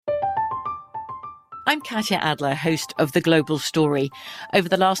I'm Katya Adler, host of The Global Story. Over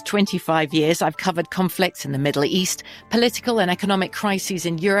the last 25 years, I've covered conflicts in the Middle East, political and economic crises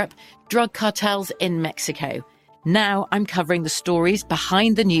in Europe, drug cartels in Mexico. Now I'm covering the stories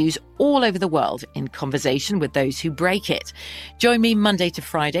behind the news all over the world in conversation with those who break it. Join me Monday to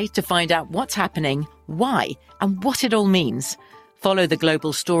Friday to find out what's happening, why, and what it all means. Follow The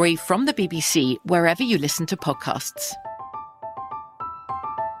Global Story from the BBC wherever you listen to podcasts.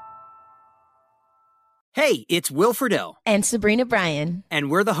 Hey, it's Will Friedle. And Sabrina Bryan.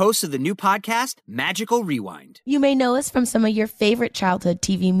 And we're the hosts of the new podcast, Magical Rewind. You may know us from some of your favorite childhood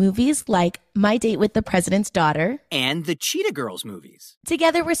TV movies like My Date with the President's Daughter. And the Cheetah Girls movies.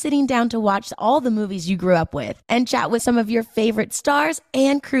 Together, we're sitting down to watch all the movies you grew up with and chat with some of your favorite stars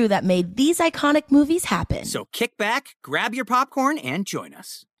and crew that made these iconic movies happen. So kick back, grab your popcorn, and join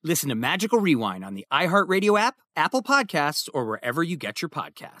us. Listen to Magical Rewind on the iHeartRadio app, Apple Podcasts, or wherever you get your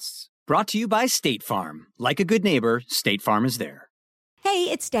podcasts. Brought to you by State Farm. Like a good neighbor, State Farm is there. Hey,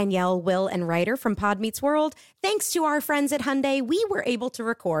 it's Danielle, Will, and Ryder from Pod Meets World. Thanks to our friends at Hyundai, we were able to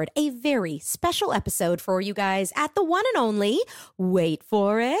record a very special episode for you guys at the one and only, wait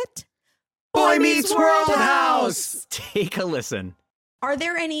for it, Boy Meets World House! Take a listen. Are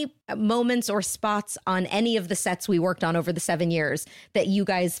there any moments or spots on any of the sets we worked on over the 7 years that you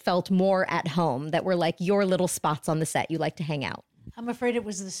guys felt more at home, that were like your little spots on the set you like to hang out? I'm afraid it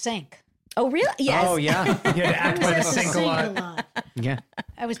was the sink. Oh, really? Yes. Oh, yeah. You had to act by the sink a lot. Yeah.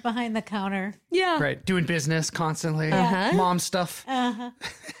 I was behind the counter. Yeah. Right. Doing business constantly. Uh-huh. Mom stuff. And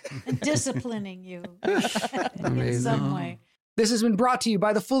disciplining you in Amazing. some way. This has been brought to you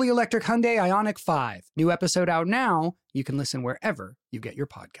by the fully electric Hyundai Ioniq 5. New episode out now. You can listen wherever you get your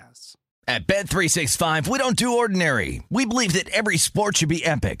podcasts. At Bet365, we don't do ordinary. We believe that every sport should be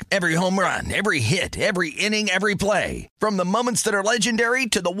epic. Every home run, every hit, every inning, every play. From the moments that are legendary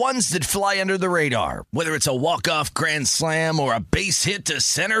to the ones that fly under the radar. Whether it's a walk-off grand slam or a base hit to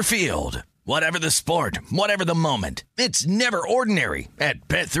center field. Whatever the sport, whatever the moment. It's never ordinary at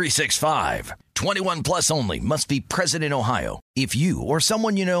Bet365. 21 plus only. Must be present in Ohio. If you or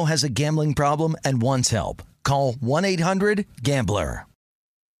someone you know has a gambling problem and wants help, call 1-800-GAMBLER.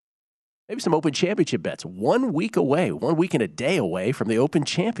 Maybe some Open Championship bets. 1 week away, 1 week and a day away from the Open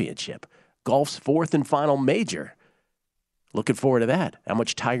Championship. Golf's fourth and final major. Looking forward to that. How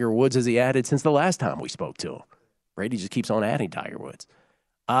much Tiger Woods has he added since the last time we spoke to him? Brady just keeps on adding Tiger Woods.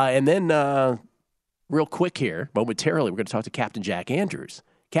 And then real quick here, momentarily, we're going to talk to Captain Jack Andrews.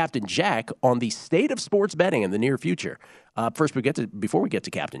 Captain Jack on the state of sports betting in the near future. First, before we get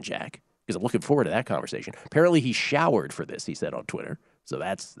to Captain Jack, because I'm looking forward to that conversation. Apparently, he showered for this, he said on Twitter. So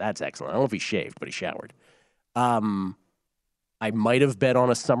that's excellent. I don't know if he shaved, but he showered. I might have bet on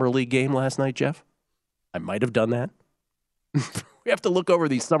a Summer League game last night, Jeff. I might have done that. We have to look over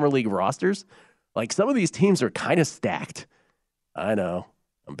these Summer League rosters. Like, some of these teams are kind of stacked. I know.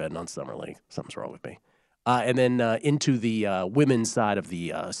 I'm betting on Summer League. Something's wrong with me. And then into the women's side of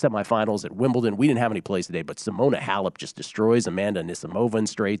the semifinals at Wimbledon. We didn't have any plays today, but Simona Halep just destroys Amanda Anisimova in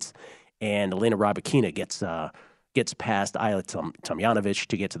straights. And Elena Rybakina gets past Ayla Tomljanovic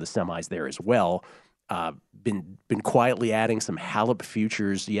to get to the semis there as well. Been quietly adding some Halep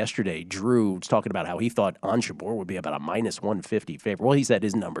futures yesterday. Drew was talking about how he thought Ons Jabeur would be about a minus 150 favorite. Well, he said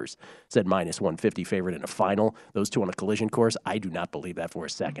his numbers said minus 150 favorite in a final. Those two on a collision course. I do not believe that for a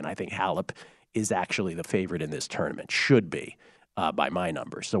second. I think Halep is actually the favorite in this tournament. Should be by my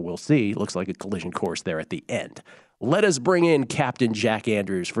numbers. So we'll see. Looks like a collision course there at the end. Let us bring in Captain Jack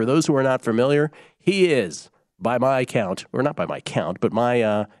Andrews. For those who are not familiar, he is, by my count, or not by my count, but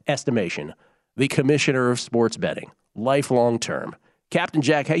my estimation, the commissioner of sports betting, lifelong term. Captain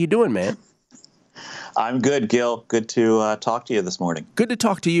Jack, how you doing, man? I'm good, Gil. Good to talk to you this morning. Good to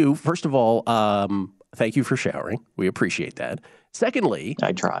talk to you. First of all, thank you for showering. We appreciate that. Secondly,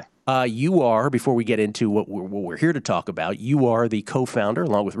 I try. You are, before we get into what we're here to talk about, you are the co-founder,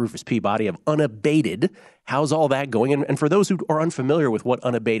 along with Rufus Peabody, of Unabated. How's all that going? And for those who are unfamiliar with what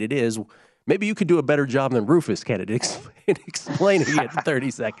Unabated is, maybe you could do a better job than Rufus can at explaining it in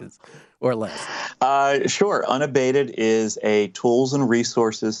 30 seconds or less. Sure. Unabated is a tools and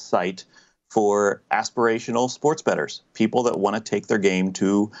resources site for aspirational sports bettors, people that want to take their game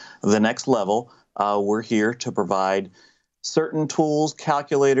to the next level. We're here to provide certain tools,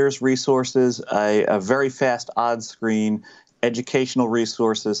 calculators, resources, a very fast odds screen, educational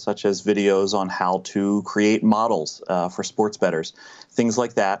resources such as videos on how to create models for sports bettors, things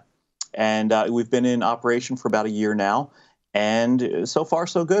like that. And we've been in operation for about a year now. And so far,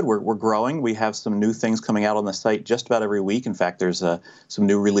 so good. We're growing. We have some new things coming out on the site just about every week. In fact, there's some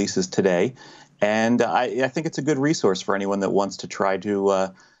new releases today. And I think it's a good resource for anyone that wants to try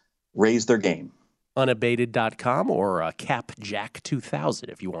to raise their game. unabated.com or CapJack2000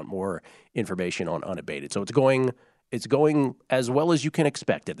 if you want more information on Unabated. So it's going as well as you can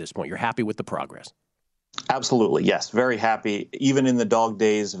expect at this point. You're happy with the progress? Absolutely, yes. Very happy. Even in the dog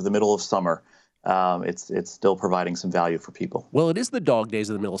days of the middle of summer, it's still providing some value for people. Well, it is the dog days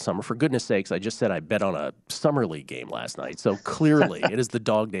of the middle of summer. For goodness sakes, I just said I bet on a summer league game last night. So clearly it is the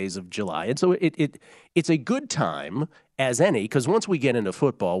dog days of July. And so it's a good time as any, because once we get into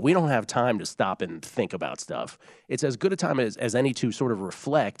football, we don't have time to stop and think about stuff. It's as good a time as any to sort of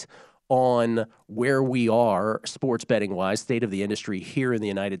reflect on where we are sports betting wise, state of the industry here in the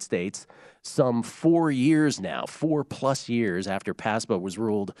United States. Some 4 years now, 4+ years after PASPA was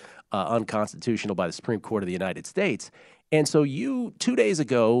ruled unconstitutional by the Supreme Court of the United States. And so you, 2 days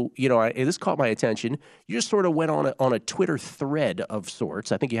ago, this caught my attention. You just sort of went on a Twitter thread of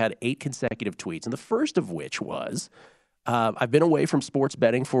sorts. I think you had 8 consecutive tweets, and the first of which was, I've been away from sports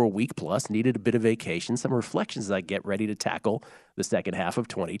betting for a week plus, needed a bit of vacation, some reflections as I get ready to tackle the second half of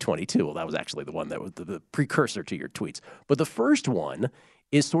 2022. Well, that was actually the one that was the precursor to your tweets. But the first one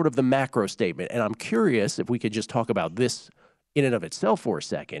is sort of the macro statement, and I'm curious if we could just talk about this in and of itself for a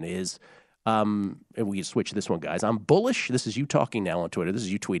second, and we can switch this one, guys. I'm bullish. This is you talking now on Twitter. This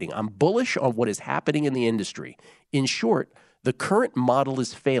is you tweeting. I'm bullish on what is happening in the industry. In short, the current model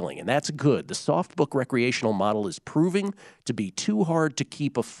is failing, and that's good. The soft book recreational model is proving to be too hard to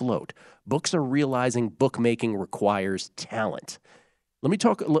keep afloat. Books are realizing bookmaking requires talent. Let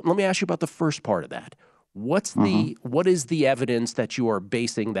me ask you about the first part of that. What is the evidence that you are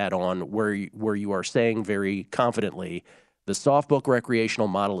basing that on where you are saying very confidently the soft book recreational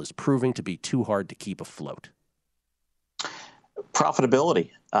model is proving to be too hard to keep afloat? Profitability.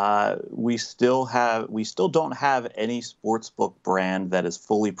 We still don't have any sportsbook brand that is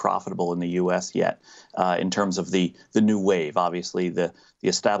fully profitable in the U.S. yet. In terms of the new wave, obviously the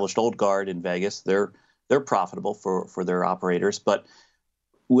established old guard in Vegas, they're profitable for their operators, but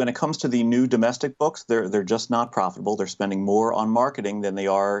when it comes to the new domestic books, they're just not profitable. They're spending more on marketing than they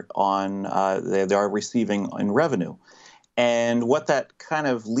are on they are receiving in revenue, and what that kind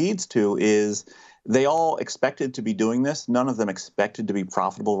of leads to is they all expected to be doing this. None of them expected to be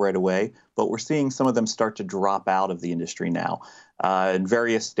profitable right away, but we're seeing some of them start to drop out of the industry now. In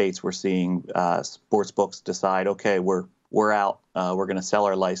various states, we're seeing sports books decide, okay, we're out. We're going to sell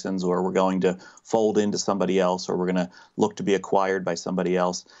our license, or we're going to fold into somebody else, or we're going to look to be acquired by somebody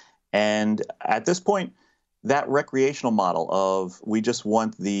else. And at this point, that recreational model of we just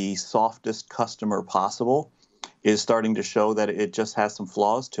want the softest customer possible is starting to show that it just has some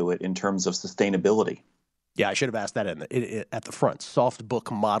flaws to it in terms of sustainability. Yeah, I should have asked that at the front. Soft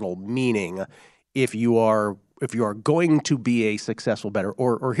book model, meaning if you are going to be a successful bettor,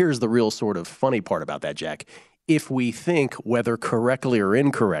 or here's the real sort of funny part about that, Jack. If we think, whether correctly or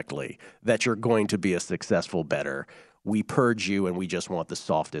incorrectly, that you're going to be a successful bettor, we purge you and we just want the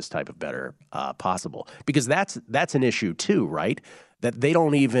softest type of bettor possible. Because that's an issue too, right? That they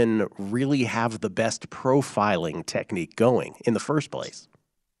don't even really have the best profiling technique going in the first place.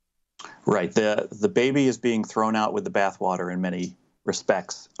 Right. The baby is being thrown out with the bathwater in many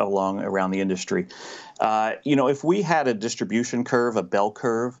respects around the industry. If we had a distribution curve, a bell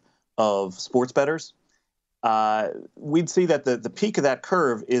curve of sports bettors, we'd see that the peak of that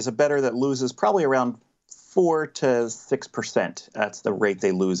curve is a bettor that loses probably around 4 to 6%. That's the rate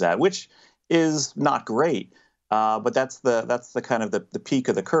they lose at, which is not great. But that's the kind of the peak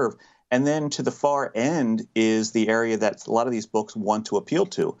of the curve. And then to the far end is the area that a lot of these books want to appeal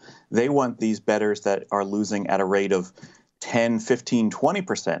to. They want these bettors that are losing at a rate of 10, 15,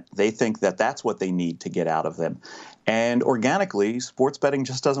 20%. They think that that's what they need to get out of them. And organically, sports betting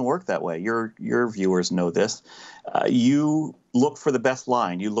just doesn't work that way. Your viewers know this. You look for the best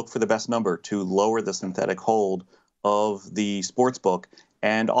line. You look for the best number to lower the synthetic hold of the sports book.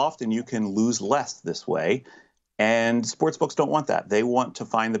 And often you can lose less this way. And sportsbooks don't want that. They want to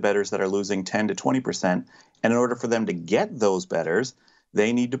find the bettors that are losing 10 to 20%. And in order for them to get those bettors,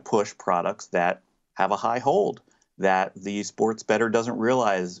 they need to push products that have a high hold, that the sports bettor doesn't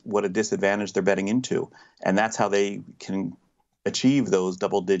realize what a disadvantage they're betting into. And that's how they can achieve those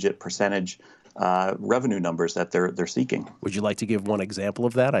double-digit percentage revenue numbers that they're seeking. Would you like to give one example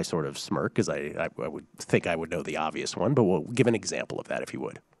of that? I sort of smirk because I would think I would know the obvious one, but we'll give an example of that if you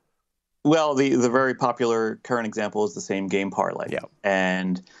would. Well, the very popular current example is the same game parlay. Yeah.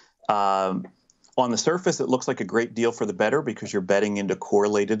 And on the surface, it looks like a great deal for the bettor because you're betting into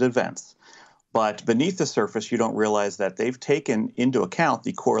correlated events. But beneath the surface, you don't realize that they've taken into account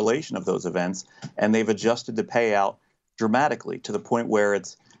the correlation of those events, and they've adjusted the payout dramatically to the point where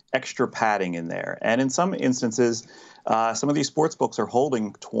it's extra padding in there. And in some instances, some of these sports books are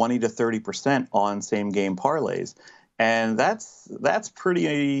holding 20 to 30% on same game parlays. And that's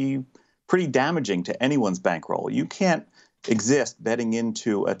pretty damaging to anyone's bankroll. You can't exist betting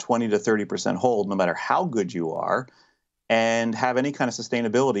into a 20 to 30% hold, no matter how good you are, and have any kind of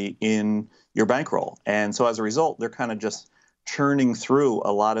sustainability in your bankroll. And so as a result, they're kind of just churning through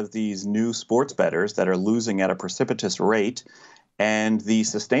a lot of these new sports bettors that are losing at a precipitous rate. And the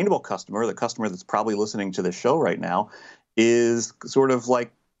sustainable customer, the customer that's probably listening to this show right now, is sort of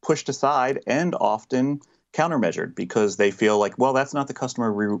like pushed aside and often countermeasured because they feel like, well, that's not the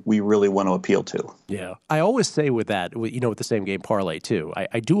customer we really want to appeal to. Yeah. I always say with that, with the same game parlay too,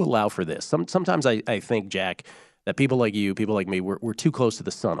 I do allow for this. Sometimes I think, Jack, that people like you, people like me, we're too close to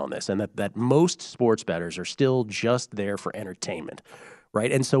the sun on this, and that most sports bettors are still just there for entertainment,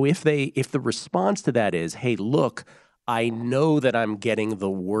 right? And so if the response to that is, hey, look, I know that I'm getting the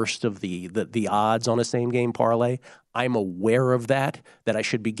worst of the odds on a same game parlay. I'm aware of that I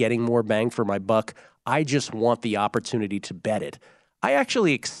should be getting more bang for my buck. I just want the opportunity to bet it. I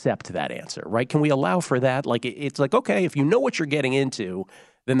actually accept that answer, right? Can we allow for that? Like, it's like, okay, if you know what you're getting into,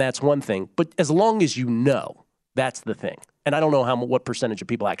 then that's one thing. But as long as you know, that's the thing. And I don't know what percentage of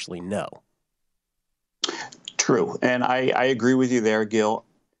people actually know. True. And I agree with you there, Gil.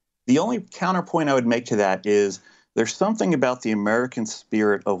 The only counterpoint I would make to that is there's something about the American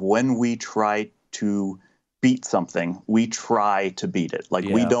spirit of when we try to beat something, we try to beat it. Like,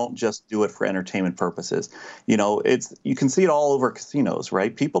 we don't just do it for entertainment purposes. You can see it all over casinos,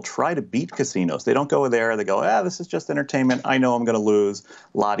 right? People try to beat casinos. They don't go there. They go, this is just entertainment. I know I'm going to lose,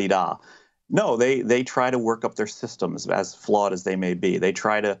 la-di-da. No, they try to work up their systems, as flawed as they may be. They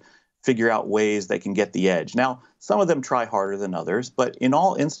try to figure out ways they can get the edge. Now, some of them try harder than others, but in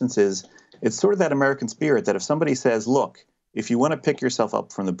all instances, it's sort of that American spirit that if somebody says, look, if you want to pick yourself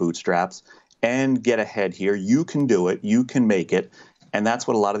up from the bootstraps and get ahead here, you can do it, you can make it. And that's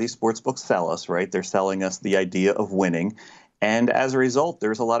what a lot of these sports books sell us, right? They're selling us the idea of winning. And as a result,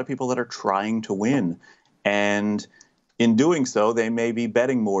 there's a lot of people that are trying to win. And in doing so, they may be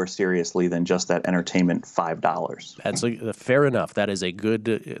betting more seriously than just that entertainment $5. That's fair enough. That is a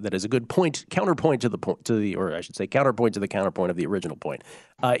good point, counterpoint to the counterpoint to the counterpoint of the original point.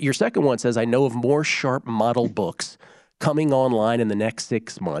 Your second one says, I know of more sharp model books coming online in the next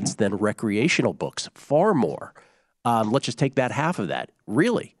 6 months than recreational books. Far more. Let's just take that half of that.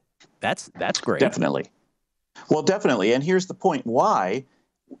 Really? That's great. Definitely. Well, definitely. And here's the point. Why?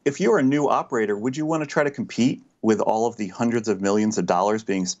 If you're a new operator, would you want to try to compete with all of the hundreds of millions of dollars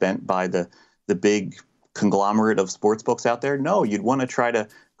being spent by the big conglomerate of sports books out there? No, you'd want to try to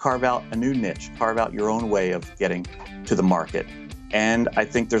carve out a new niche, carve out your own way of getting to the market. And I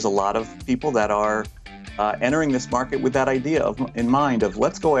think there's a lot of people that are entering this market with that idea in mind of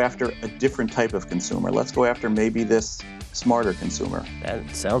let's go after a different type of consumer. Let's go after maybe this smarter consumer.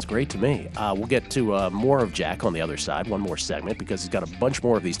 That sounds great to me. We'll get to more of Jack on the other side, one more segment, because he's got a bunch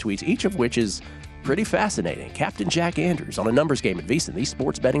more of these tweets, each of which is pretty fascinating. Captain Jack Andrews on A Numbers Game at VSiN, the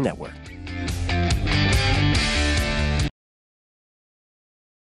Sports Betting Network.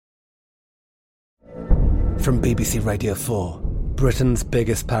 From BBC Radio 4, Britain's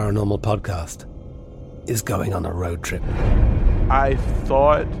biggest paranormal podcast is going on a road trip. I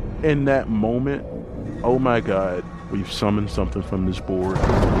thought in that moment, oh my God, we've summoned something from this board.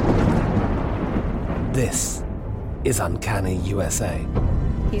 This is Uncanny USA.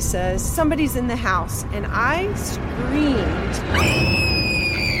 He says, somebody's in the house, and I screamed.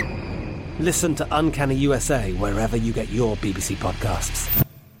 Listen to Uncanny USA wherever you get your BBC podcasts,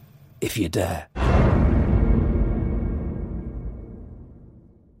 if you dare.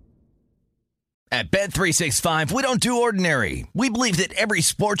 At Bet365, we don't do ordinary. We believe that every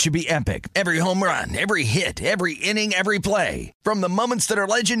sport should be epic. Every home run, every hit, every inning, every play. From the moments that are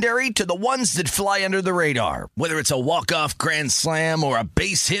legendary to the ones that fly under the radar. Whether it's a walk-off grand slam or a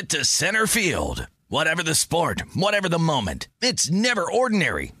base hit to center field. Whatever the sport, whatever the moment. It's never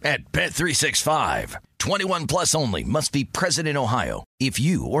ordinary at Bet365. 21 plus only. Must be present in Ohio. If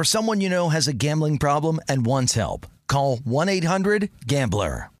you or someone you know has a gambling problem and wants help, call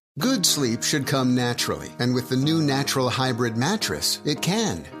 1-800-GAMBLER. Good sleep should come naturally, and with the new Natural Hybrid mattress, it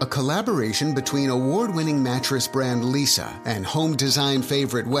can. A collaboration between award-winning mattress brand Leesa and home design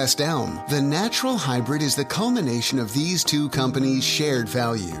favorite West Elm, the Natural Hybrid is the culmination of these two companies' shared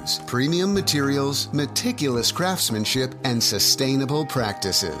values: premium materials, meticulous craftsmanship, and sustainable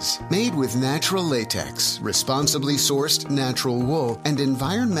practices. Made with natural latex, responsibly sourced natural wool, and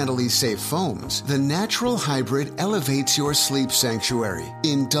environmentally safe foams, the Natural Hybrid elevates your sleep sanctuary.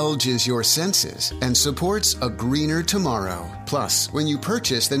 Indulge indulges your senses and supports a greener tomorrow. Plus, when you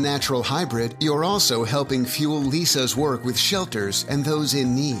purchase the natural hybrid, you're also helping fuel Lisa's work with shelters and those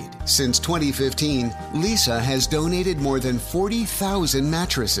in need. Since 2015, Lisa has donated more than 40,000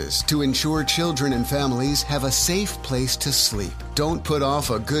 mattresses to ensure children and families have a safe place to sleep. Don't put off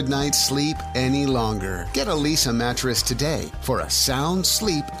a good night's sleep any longer. Get a Lisa mattress today for a sound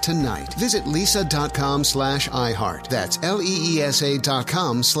sleep tonight. Visit lisa.com/iHeart. That's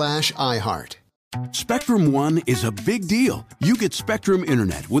LEESA.com/iHeart. Spectrum One is a big deal. You get Spectrum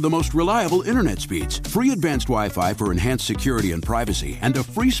Internet with the most reliable internet speeds, free advanced Wi-Fi for enhanced security and privacy, and a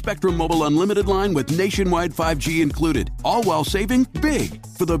free Spectrum Mobile Unlimited line with nationwide 5G included, all while saving big.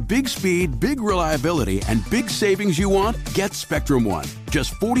 For the big speed, big reliability, and big savings you want, get Spectrum One.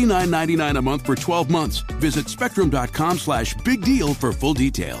 Just $49.99 a month for 12 months. Visit spectrum.com/big deal for full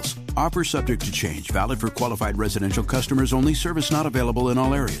details. Offer subject to change. Valid for qualified residential customers only. Service not available in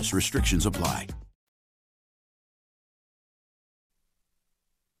all areas. Restrictions apply.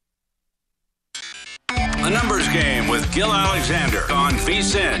 The Numbers Game with Gil Alexander on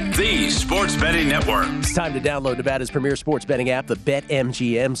VSiN, the Sports Betting Network. It's time to download Nevada's premier sports betting app, the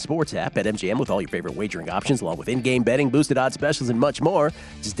BetMGM Sports app. BetMGM with all your favorite wagering options, along with in-game betting, boosted odds specials, and much more.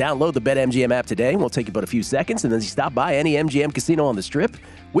 Just download the BetMGM app today. We'll take you but a few seconds, and then you stop by any MGM casino on the Strip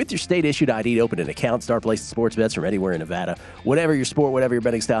with your state-issued ID to open an account, start placing sports bets from anywhere in Nevada. Whatever your sport, whatever your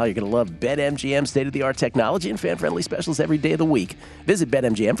betting style, you're going to love BetMGM state-of-the-art technology and fan-friendly specials every day of the week. Visit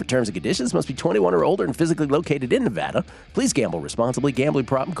BetMGM for terms and conditions. Must be 21 or older and physically located in Nevada. Please gamble responsibly. Gambling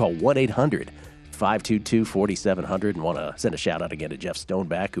problem? Call 1-800-522-4700. And want to send a shout-out again to Jeff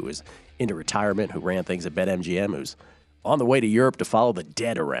Stoneback, who is into retirement, who ran things at BetMGM, who's on the way to Europe to follow the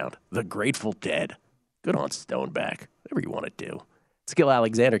dead around, the Grateful Dead. Good on Stoneback. Whatever you want to do. Gil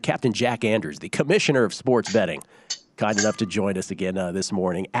Alexander, Captain Jack Anders, the commissioner of sports betting, kind enough to join us again this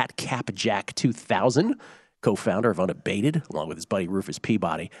morning at CapJack2000, co-founder of Unabated, along with his buddy Rufus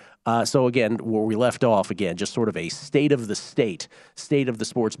Peabody. So again, where we left off, again, just sort of a state of the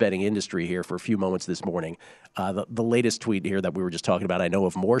sports betting industry here for a few moments this morning. The latest tweet here that we were just talking about, I know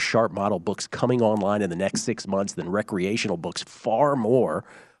of more sharp model books coming online in the next 6 months than recreational books, far more.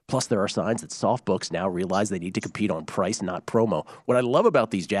 Plus, there are signs that soft books now realize they need to compete on price, not promo. What I love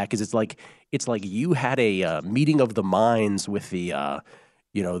about these, Jack, is it's like you had a meeting of the minds with the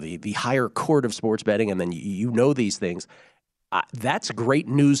higher court of sports betting, and then you know these things. That's great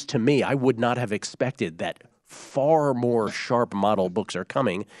news to me. I would not have expected that far more sharp model books are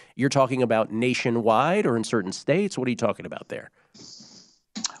coming. You're talking about nationwide or in certain states? What are you talking about there?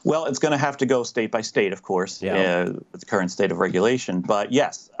 Well, it's going to have to go state by state, of course, the current state of regulation. But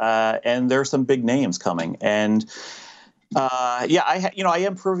yes, and there are some big names coming. And I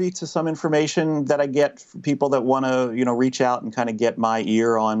am privy to some information that I get from people that want to, reach out and kind of get my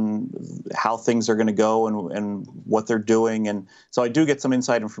ear on how things are going to go and what they're doing. And so I do get some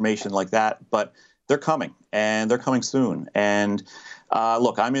inside information like that. But they're coming, and they're coming soon. And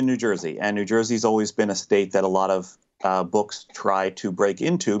look, I'm in New Jersey, and New Jersey's always been a state that a lot of books try to break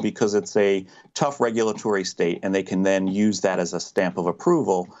into because it's a tough regulatory state, and they can then use that as a stamp of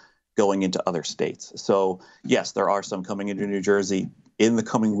approval going into other states. So, yes, there are some coming into New Jersey in the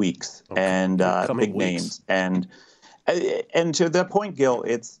coming weeks, and big names. And to that point, Gil,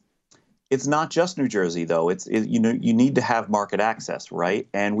 it's not just New Jersey, though. You need to have market access, right?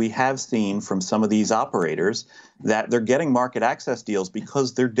 And we have seen from some of these operators that they're getting market access deals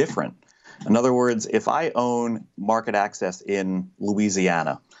because they're different. In other words, if I own market access in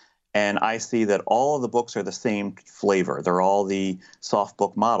Louisiana and I see that all of the books are the same flavor, they're all the soft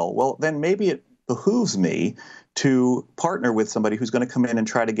book model, well, then maybe it behooves me to partner with somebody who's going to come in and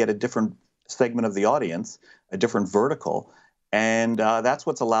try to get a different segment of the audience, a different vertical. And that's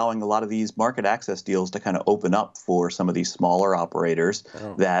what's allowing a lot of these market access deals to kind of open up for some of these smaller operators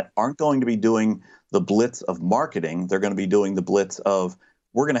that aren't going to be doing the blitz of marketing. They're going to be doing the blitz of,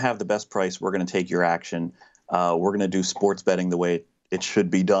 we're going to have the best price. We're going to take your action. We're going to do sports betting the way it should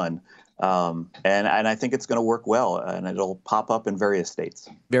be done. And I think it's going to work well, and it'll pop up in various states.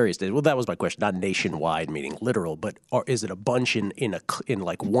 Various states. Well, that was my question. Not nationwide, meaning literal, but is it a bunch in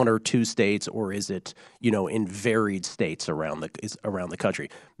like one or two states, or is it in varied states around the country?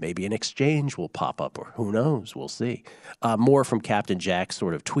 Maybe an exchange will pop up, or who knows? We'll see. More from Captain Jack's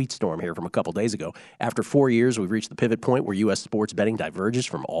sort of tweet storm here from a couple days ago. After 4 years, we've reached the pivot point where U.S. sports betting diverges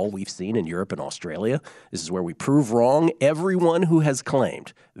from all we've seen in Europe and Australia. This is where we prove wrong everyone who has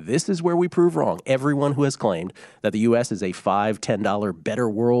claimed. This is where we prove wrong everyone who has claimed that the U.S. is a $5-10 better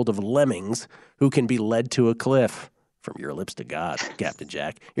world of lemmings who can be led to a cliff. From your lips to God, Captain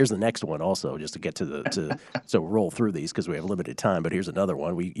Jack. Here's the next one also, just to get so roll through these because we have limited time, but here's another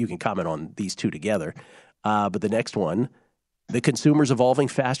one. You can comment on these two together. But the next one, the consumer's evolving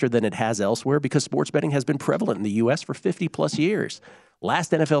faster than it has elsewhere because sports betting has been prevalent in the U.S. for 50-plus years.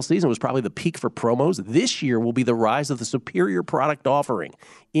 Last NFL season was probably the peak for promos. This year will be the rise of the superior product offering,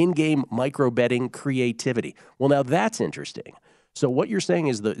 in-game micro-betting creativity. Well, now that's interesting. So what you're saying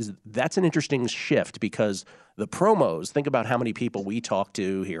is that's an interesting shift because the promos, think about how many people we talk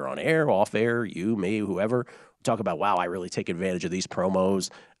to here on air, off air, you, me, whoever, talk about, wow, I really take advantage of these promos.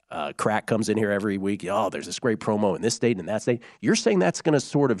 Crack comes in here every week. Oh, there's this great promo in this state and that state. You're saying that's going to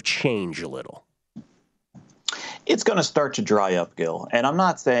sort of change a little. It's going to start to dry up, Gil. And I'm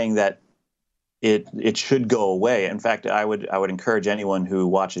not saying that it should go away. In fact, I would encourage anyone who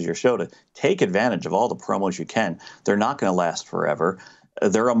watches your show to take advantage of all the promos you can. They're not going to last forever.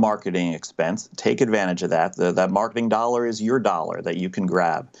 They're a marketing expense. Take advantage of that. That marketing dollar is your dollar that you can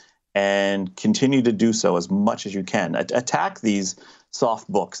grab and continue to do so as much as you can. Attack these soft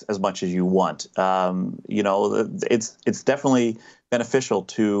books as much as you want. It's definitely beneficial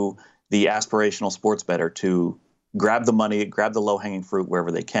to the aspirational sports bettor to grab the money, grab the low-hanging fruit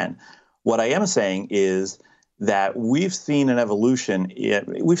wherever they can. What I am saying is that we've seen an evolution.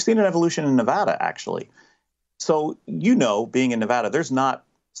 We've seen an evolution in Nevada, actually. So, being in Nevada, there's not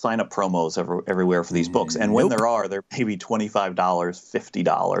sign-up promos everywhere for these books. And when there are, they're maybe $25,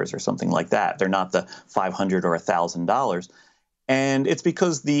 $50 or something like that. They're not the $500 or $1,000. And it's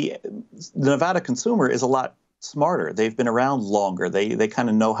because the Nevada consumer is a lot smarter. They've been around longer. They kind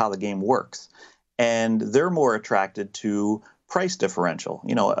of know how the game works. And they're more attracted to price differential,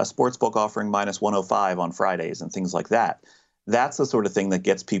 a sports book offering minus 105 on Fridays and things like that. That's the sort of thing that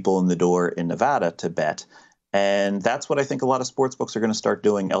gets people in the door in Nevada to bet. And that's what I think a lot of sports books are going to start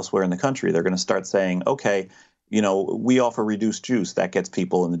doing elsewhere in the country. They're going to start saying, okay, we offer reduced juice. That gets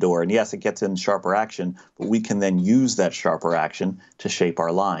people in the door. And yes, it gets in sharper action, but we can then use that sharper action to shape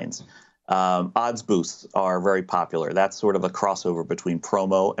our lines. Odds boosts are very popular. That's sort of a crossover between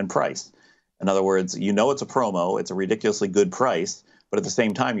promo and price. In other words, it's a promo, it's a ridiculously good price, but at the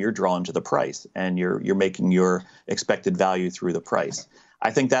same time, you're drawn to the price and you're making your expected value through the price.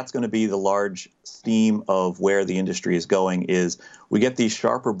 I think that's going to be the large theme of where the industry is going is we get these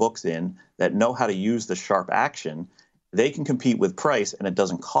sharper books in that know how to use the sharp action. They can compete with price and it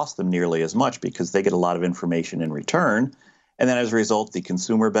doesn't cost them nearly as much because they get a lot of information in return. And then as a result, the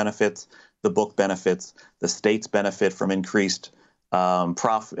consumer benefits, the book benefits, the states benefit from increased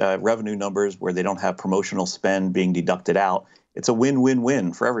revenue numbers where they don't have promotional spend being deducted out. It's a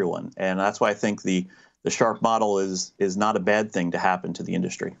win-win-win for everyone. And that's why I think the sharp model is not a bad thing to happen to the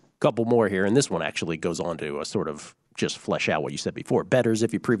industry. Couple more here, and this one actually goes on to sort of just flesh out what you said before. Bettors,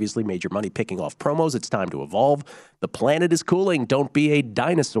 if you previously made your money picking off promos, it's time to evolve. The planet is cooling. Don't be a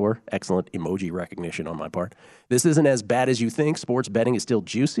dinosaur. Excellent emoji recognition on my part. This isn't as bad as you think. Sports betting is still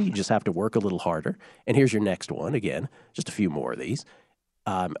juicy. You just have to work a little harder. And here's your next one. Again, just a few more of these.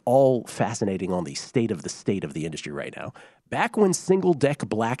 All fascinating on the state of the industry right now. Back when single-deck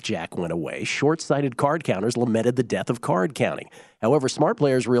blackjack went away, short-sighted card counters lamented the death of card counting. However, smart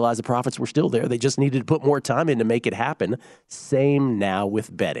players realized the profits were still there. They just needed to put more time in to make it happen. Same now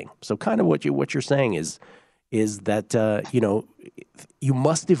with betting. So kind of what you're saying is that, you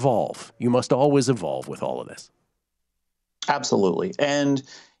must evolve. You must always evolve with all of this. Absolutely. And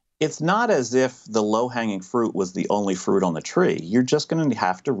it's not as if the low-hanging fruit was the only fruit on the tree. You're just going to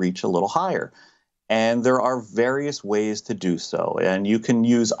have to reach a little higher. And there are various ways to do so. And you can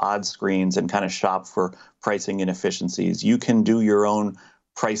use odds screens and kind of shop for pricing inefficiencies. You can do your own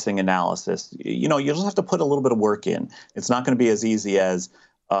pricing analysis. You just have to put a little bit of work in. It's not going to be as easy as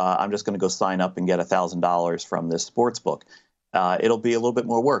I'm just going to go sign up and get $1,000 from this sports book. It'll be a little bit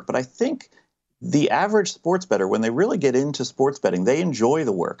more work. But I think the average sports bettor, when they really get into sports betting, they enjoy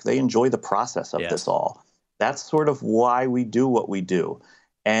the work. They enjoy the process of this all. That's sort of why we do what we do.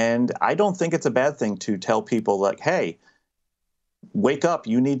 And I don't think it's a bad thing to tell people like, hey, wake up,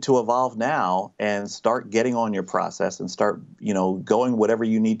 you need to evolve now and start getting on your process and start, going whatever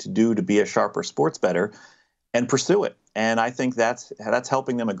you need to do to be a sharper sports bettor and pursue it. And I think that's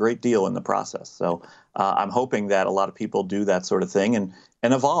helping them a great deal in the process. So I'm hoping that a lot of people do that sort of thing and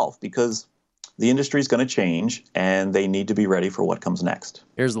evolve because the industry is going to change and they need to be ready for what comes next.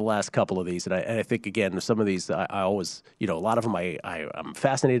 Here's the last couple of these. And I think, again, some of these, I always, a lot of them I'm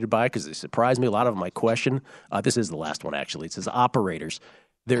fascinated by because they surprise me. A lot of them I question. This is the last one, actually. It says operators.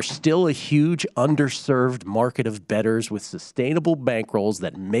 There's still a huge underserved market of bettors with sustainable bankrolls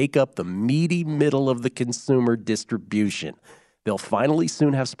that make up the meaty middle of the consumer distribution. They'll finally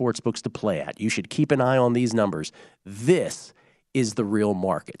soon have sports books to play at. You should keep an eye on these numbers. This is the real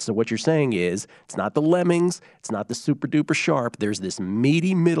market. So what you're saying is it's not the lemmings, it's not the super duper sharp. There's this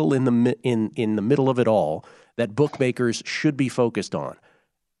meaty middle in the middle of it all that bookmakers should be focused on.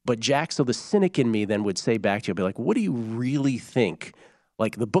 But Jack, so the cynic in me then would say back to you, I'd be like, what do you really think?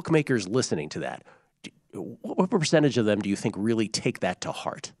 Like the bookmakers listening to that, what percentage of them do you think really take that to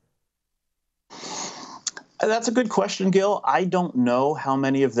heart? That's a good question, Gil. I don't know how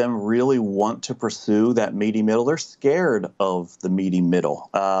many of them really want to pursue that meaty middle. They're scared of the meaty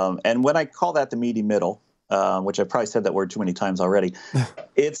middle. And when I call that the meaty middle, which I probably said that word too many times already,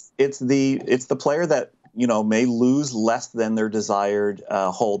 it's the player that may lose less than their desired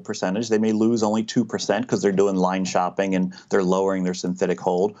hold percentage. They may lose only 2% because they're doing line shopping and they're lowering their synthetic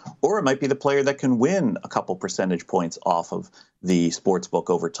hold. Or it might be the player that can win a couple percentage points off of the sports book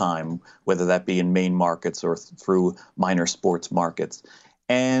over time, whether that be in main markets or through minor sports markets.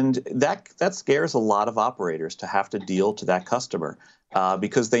 And that scares a lot of operators to have to deal to that customer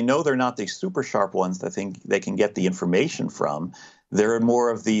because they know they're not the super sharp ones that think they can get the information from. They're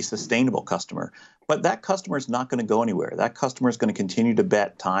more of the sustainable customer. But that customer is not going to go anywhere. That customer is going to continue to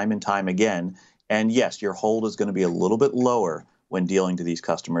bet time and time again. And yes, your hold is going to be a little bit lower when dealing to these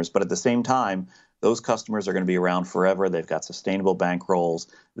customers. But at the same time, those customers are going to be around forever. They've got sustainable bankrolls.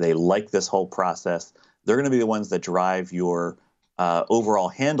 They like this whole process. They're going to be the ones that drive your overall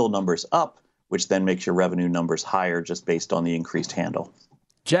handle numbers up, which then makes your revenue numbers higher just based on the increased handle.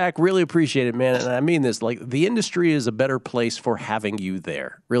 Jack, really appreciate it, man. And I mean this, like the industry is a better place for having you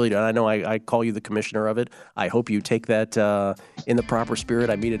there. Really, I know I call you the commissioner of it. I hope you take that in the proper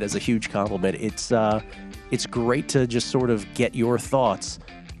spirit. I mean it as a huge compliment. It's great to just sort of get your thoughts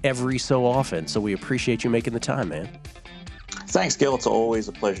every so often. So we appreciate you making the time, man. Thanks, Gil. It's always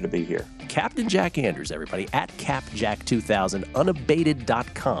a pleasure to be here. Captain Jack Anders, everybody, at CapJack2000,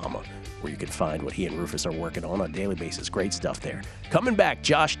 unabated.com. where you can find what he and Rufus are working on a daily basis. Great stuff there. Coming back,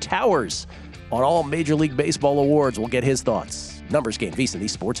 Josh Towers on all Major League Baseball awards. We'll get his thoughts. Numbers Game, VSiN, the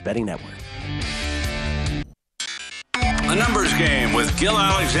Sports Betting Network. A Numbers Game with Gil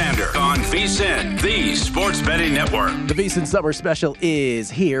Alexander on VSiN, the Sports Betting Network. The VSiN Summer Special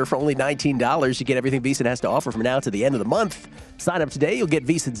is here. For only $19, you get everything VSiN has to offer from now to the end of the month. Sign up today. You'll get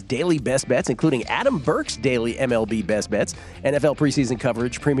VSiN's daily best bets, including Adam Burke's daily MLB best bets, NFL preseason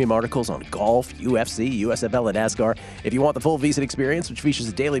coverage, premium articles on golf, UFC, USFL, and NASCAR. If you want the full VSiN experience, which features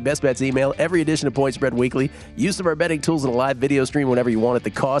a daily best bets email, every edition of Point Spread Weekly, use of our betting tools, and a live video stream whenever you want it,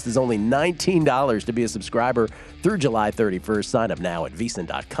 the cost is only $19 to be a subscriber through July 31st. Sign up now at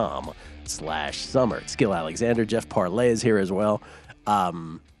VSiN.com/summer. It's Gil Alexander. Jeff Parlay is here as well.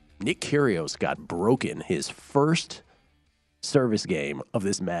 Nick Kyrgios got broken his first service game of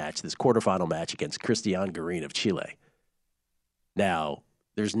this match, this quarterfinal match against Cristian Garin of Chile. Now,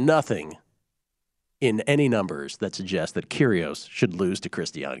 there's nothing in any numbers that suggest that Kyrgios should lose to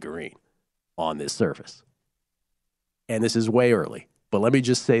Cristian Garin on this surface. And this is way early. But let me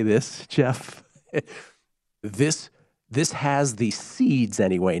just say this, Jeff. This has the seeds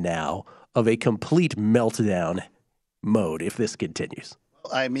anyway now of a complete meltdown mode if this continues.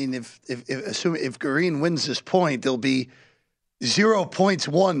 I mean, if Garin wins this point, there'll be 0 points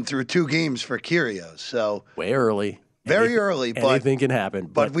won through 2 games for Kyrgios. So way early, very early, but anything can happen.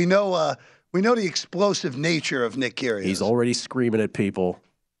 But we know the explosive nature of Nick Kyrgios. He's already screaming at people,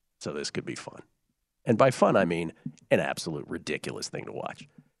 so this could be fun. And by fun, I mean an absolute ridiculous thing to watch.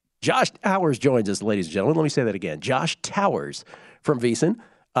 Josh Towers joins us, ladies and gentlemen. Let me say that again. Josh Towers from VSiN,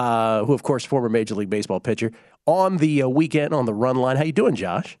 who, of course, former Major League Baseball pitcher, on the weekend on the run line. How you doing,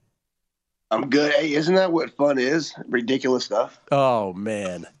 Josh? I'm good. Hey, isn't that what fun is? Ridiculous stuff. Oh,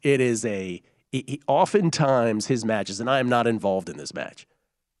 man. It is oftentimes his matches, and I am not involved in this match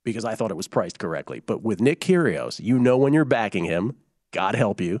because I thought it was priced correctly. But with Nick Kyrgios, you know when you're backing him, God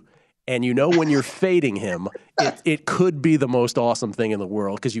help you, and you know when you're fading him, it could be the most awesome thing in the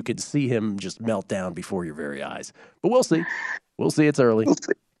world because you could see him just melt down before your very eyes. But we'll see. We'll see. It's early. We'll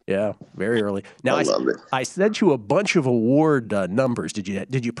see. Yeah, very early. Now, I love it. I sent you a bunch of award numbers.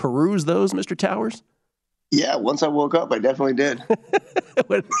 Did you peruse those, Mr. Towers? Yeah, once I woke up, I definitely did.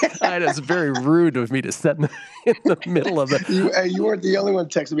 It's very rude of me to set in the middle of it. You weren't the only one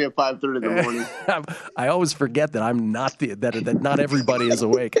texting me at 5:30 in the morning. I always forget that I'm not that not everybody is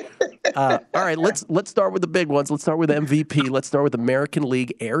awake. All right, let's start with the big ones. Let's start with MVP. Let's start with American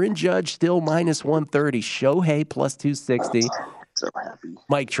League. Aaron Judge still minus 130. Shohei plus 260. So happy.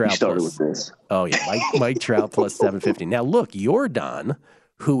 Mike Trout started with this. Oh yeah, Mike Trout plus 750. Now look, Yordan,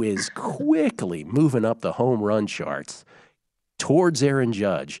 who is quickly moving up the home run charts towards Aaron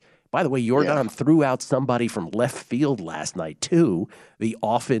Judge, By the way, Jordan threw out somebody from left field last night, too. The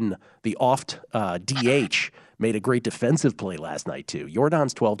oft DH made a great defensive play last night, too.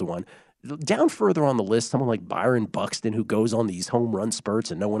 Jordan's 12-1. Down further on the list, someone like Byron Buxton, who goes on these home run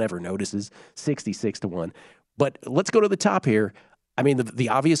spurts and no one ever notices, 66-1. But let's go to the top here. I mean, the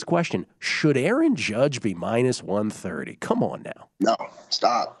obvious question, should Aaron Judge be minus 130? Come on now. No,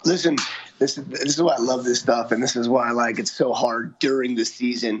 stop. Listen, this is why I love this stuff, and this is why it's so hard during the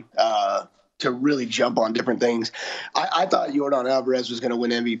season to really jump on different things. I thought Yordan Alvarez was going to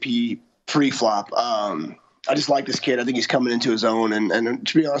win MVP pre-flop. I just like this kid. I think he's coming into his own, and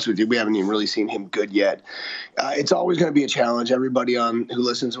to be honest with you, we haven't even really seen him good yet. It's always going to be a challenge. Everybody who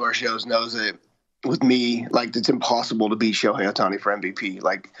listens to our shows knows that with me, it's impossible to beat Shohei Ohtani for MVP.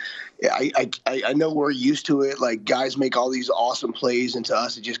 I know we're used to it. Guys make all these awesome plays, and to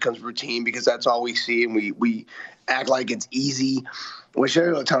us it just comes routine because that's all we see, and we act like it's easy. What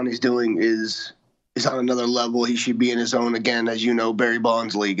Shohei Ohtani's doing is on another level. He should be in his own again, as you know, Barry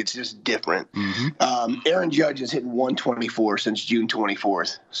Bonds league. It's just different. Mm-hmm. Aaron Judge has hit 124 since June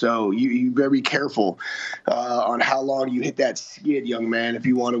 24th. So you better be careful on how long you hit that skid, young man, if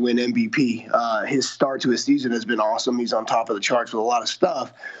you want to win MVP. His start to his season has been awesome. He's on top of the charts with a lot of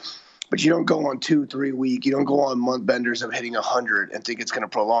stuff. But you don't go on 2-3 week. You don't go on month benders of hitting 100 and think it's going to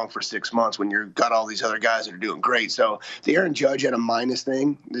prolong for 6 months when you've got all these other guys that are doing great. So the Aaron Judge at a minus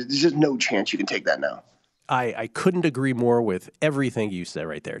thing, there's just no chance you can take that now. I couldn't agree more with everything you said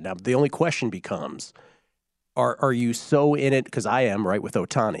right there. Now, the only question becomes, are you so in it, because I am, right, with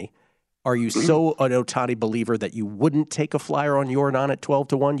Ohtani, are you so an Ohtani believer that you wouldn't take a flyer on Jordan at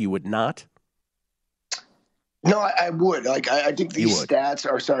 12-1? You would not? No, I would. I think these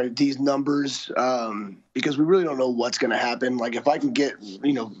these numbers, because we really don't know what's going to happen. If I can get,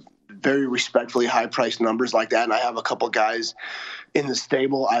 very respectfully high-priced numbers like that, and I have a couple guys in the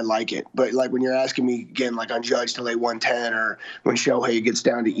stable, I like it. But, when you're asking me, again, on Judge to lay 110 or when Shohei gets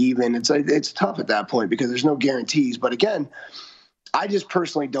down to even, it's tough at that point because there's no guarantees. But, again, I just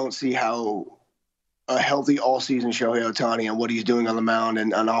personally don't see how a healthy all-season Shohei Ohtani and what he's doing on the mound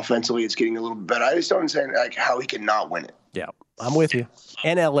and offensively it's getting a little bit better. I just don't understand how he cannot win it. Yeah, I'm with you.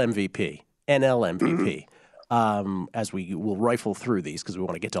 NL MVP. As we will rifle through these because we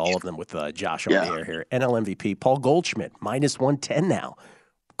want to get to all of them with Josh on the air here. NL MVP, Paul Goldschmidt, minus 110 now.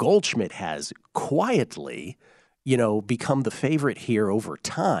 Goldschmidt has quietly, become the favorite here over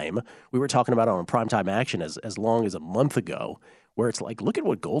time. We were talking about it on Primetime Action as long as a month ago, where it's look at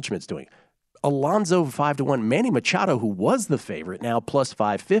what Goldschmidt's doing. Alonso 5-1, Manny Machado, who was the favorite, now plus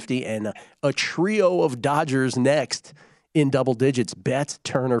 550, and a trio of Dodgers next in double digits, Betts,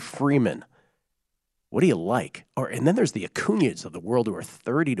 Turner, Freeman. What do you like? And then there's the Acuñas of the world who are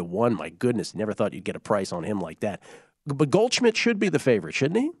 30-1. My goodness, never thought you'd get a price on him like that. But Goldschmidt should be the favorite,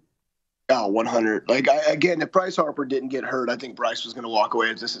 shouldn't he? Oh, 100. Again, if Bryce Harper didn't get hurt, I think Bryce was going to walk away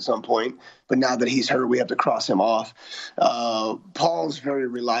with this at some point. But now that he's hurt, we have to cross him off. Paul's very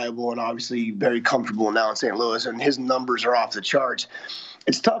reliable and obviously very comfortable now in St. Louis, and his numbers are off the charts.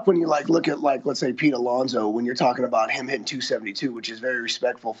 It's tough when you look at let's say Pete Alonso when you're talking about him hitting 272, which is very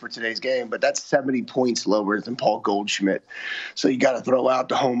respectful for today's game, but that's 70 points lower than Paul Goldschmidt. So you got to throw out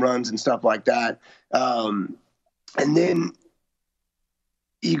the home runs and stuff like that. And then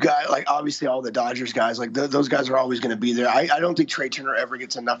you got obviously all the Dodgers guys, those guys are always going to be there. I don't think Trey Turner ever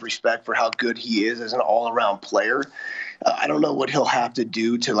gets enough respect for how good he is as an all-around player. I don't know what he'll have to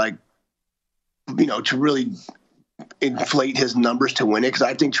do to to really inflate his numbers to win it. Cause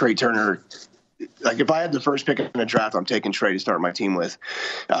I think Trey Turner, if I had the first pick in a draft, I'm taking Trey to start my team with.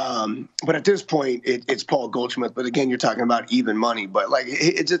 But at this point it's Paul Goldschmidt, but again, you're talking about even money, but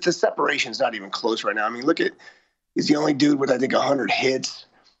it's the separation's not even close right now. I mean, he's the only dude with, I think 100 hits.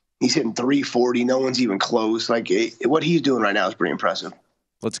 He's hitting 340. No one's even close. What he's doing right now is pretty impressive.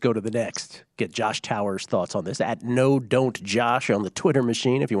 Let's go to the next. Get Josh Towers' thoughts on this at NoDon'tJosh on the Twitter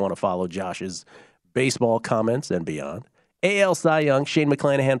machine if you want to follow Josh's baseball comments and beyond. AL Cy Young, Shane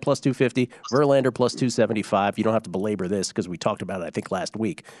McClanahan plus 250, Verlander plus 275. You don't have to belabor this because we talked about it, I think, last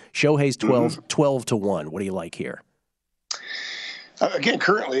week. Shohei's 12-1. What do you like here? Again,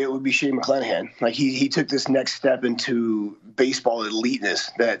 currently it would be Shane McClanahan. He took this next step into baseball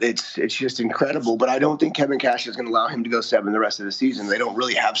eliteness that it's just incredible. But I don't think Kevin Cash is going to allow him to go 7 the rest of the season. They don't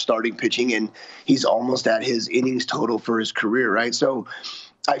really have starting pitching, and he's almost at his innings total for his career, right? So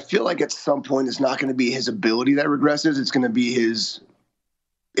I feel like at some point it's not going to be his ability that regresses. It's going to be his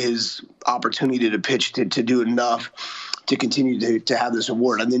opportunity to pitch to do enough to continue to have this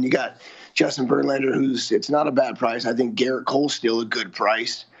award. And then you got Justin Verlander, it's not a bad price. I think Garrett Cole's still a good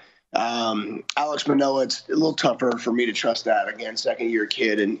price. Alex Manoah, it's a little tougher for me to trust that. Again, second-year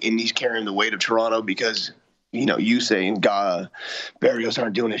kid, and he's carrying the weight of Toronto because, you saying Barrios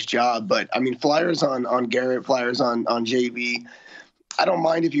aren't doing his job. But, I mean, flyers on Garrett, flyers on JV. I don't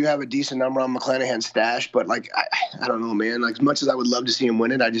mind if you have a decent number on McClanahan's stash, but, I don't know, man. As much as I would love to see him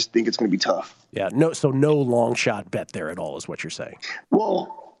win it, I just think it's going to be tough. Yeah, no long shot bet there at all is what you're saying.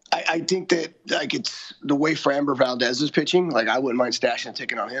 Well, I think that, it's the way Framber Valdez is pitching. I wouldn't mind stashing a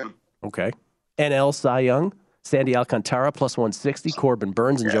ticket on him. Okay. NL Cy Young, Sandy Alcantara plus 160, Corbin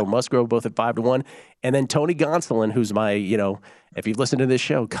Burns and Joe Musgrove both at 5-1. And then Tony Gonsolin, who's my, if you've listened to this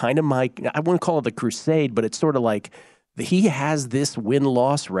show, kind of I wouldn't call it the crusade, but it's sort of like he has this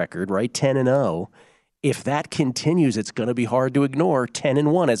win-loss record, right? 10-0. If that continues, it's going to be hard to ignore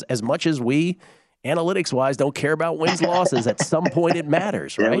 10-1. As much as we, analytics-wise, don't care about wins, losses, at some point it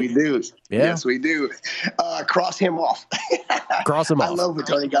matters, right? Yeah, we do. Yeah. Yes, we do. Cross him off. Cross him off. I love what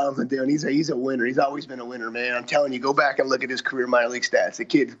Tony Gonsolin doing. He's a winner. He's always been a winner, man. I'm telling you, go back and look at his career minor league stats. The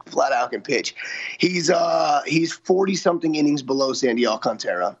kid flat out can pitch. He's 40-something innings below Sandy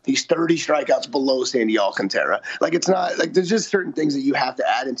Alcantara. He's 30 strikeouts below Sandy Alcantara. It's not there's just certain things that you have to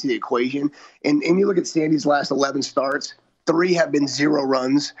add into the equation. And you look at Sandy's last 11 starts. 3 have been 0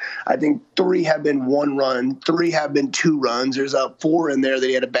 runs. I think 3 have been 1 run. 3 have been 2 runs. There's a 4 in there that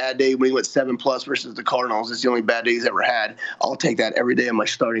he had a bad day when he went 7+ versus the Cardinals. It's the only bad day he's ever had. I'll take that every day of my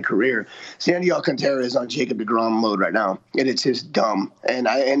starting career. Sandy Alcantara is on Jacob deGrom mode right now, and it's just dumb. And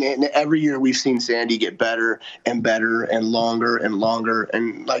every year we've seen Sandy get better and better and longer and longer.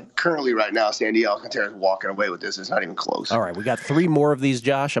 And currently right now, Sandy Alcantara is walking away with this. It's not even close. All right, we got 3 more of these,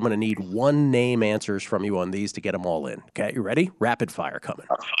 Josh. I'm going to need 1 name answers from you on these to get them all in. Okay. You ready? Rapid fire coming.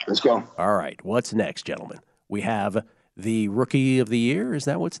 Let's go. All right. What's next, gentlemen? We have the Rookie of the Year. Is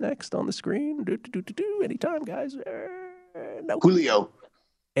that what's next on the screen? Anytime, guys. No. Julio.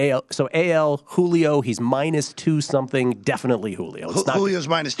 AL, Julio, he's -2 something. Definitely Julio. Julio's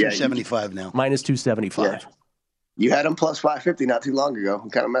 -275 now. -275. Yeah. You had him plus 550 not too long ago. You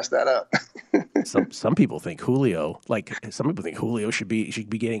kind of messed that up. Some people think Julio, should be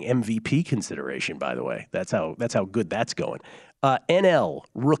getting MVP consideration. By the way, that's how good that's going. NL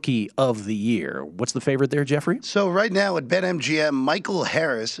Rookie of the Year. What's the favorite there, Jeffrey? So right now at BetMGM, Michael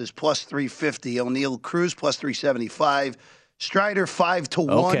Harris is plus 350. O'Neal Cruz plus 375. Strider 5-1.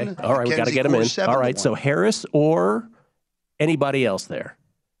 Okay, all right, we got to get him in. All right, so Harris or anybody else there?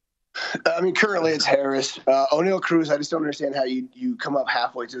 Currently it's Harris. O'Neal Cruz, I just don't understand how you come up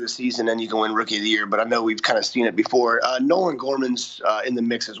halfway through the season and you can win Rookie of the Year, but I know we've kind of seen it before. Nolan Gorman's in the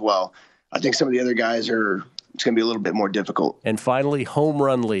mix as well. I think some of the other guys it's going to be a little bit more difficult. And finally, home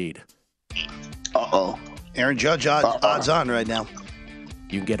run lead. Uh-oh. Aaron Judge odds on right now.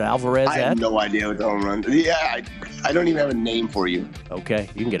 You can get Alvarez I have no idea what the home run. Yeah, I don't even have a name for you. Okay,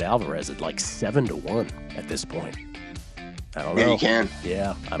 you can get Alvarez at 7-1 at this point. I don't know. Yeah, you can.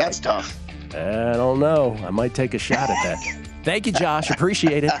 Yeah. That's tough. I don't know. I might take a shot at that. Thank you, Josh.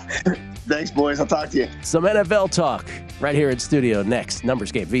 Appreciate it. Thanks, boys. I'll talk to you. Some NFL talk right here in studio next.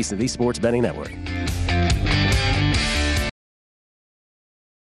 Numbers Game, VSiN, the Sports Betting Network.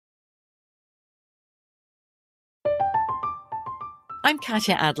 I'm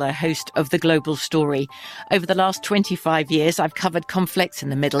Katya Adler, host of The Global Story. Over the last 25 years, I've covered conflicts in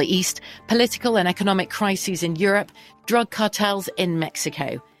the Middle East, political and economic crises in Europe, drug cartels in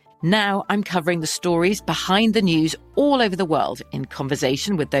Mexico. Now I'm covering the stories behind the news all over the world in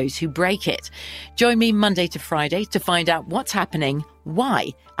conversation with those who break it. Join me Monday to Friday to find out what's happening, why,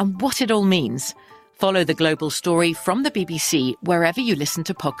 and what it all means. Follow The Global Story from the BBC wherever you listen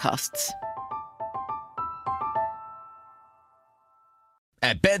to podcasts.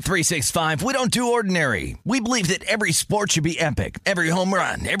 At Bet365, we don't do ordinary. We believe that every sport should be epic. Every home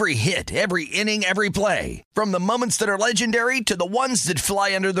run, every hit, every inning, every play. From the moments that are legendary to the ones that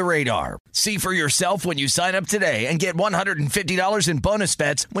fly under the radar. See for yourself when you sign up today and get $150 in bonus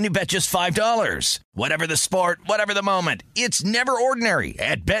bets when you bet just $5. Whatever the sport, whatever the moment, it's never ordinary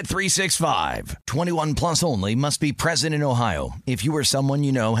at Bet365. 21 plus only. Must be present in Ohio. If you or someone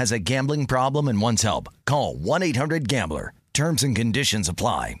you know has a gambling problem and wants help, call 1-800-GAMBLER. Terms and conditions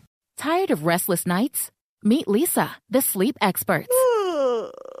apply. Tired of restless nights? Meet Leesa, the sleep experts.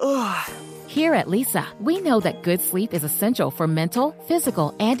 Here at Leesa, we know that good sleep is essential for mental,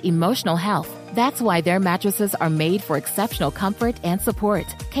 physical, and emotional health. That's why their mattresses are made for exceptional comfort and support,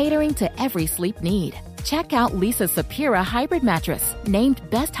 catering to every sleep need. Check out Leesa's Sapira Hybrid Mattress, named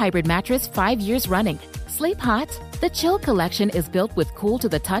Best Hybrid Mattress 5 years running. Sleep hot, The Chill collection is built with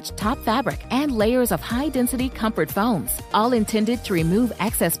cool-to-the-touch top fabric and layers of high-density comfort foams, all intended to remove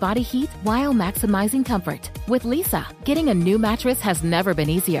excess body heat while maximizing comfort. With Leesa, getting a new mattress has never been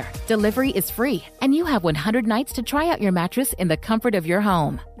easier. Delivery is free, and you have 100 nights to try out your mattress in the comfort of your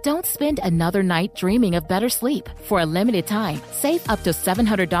home. Don't spend another night dreaming of better sleep. For a limited time, save up to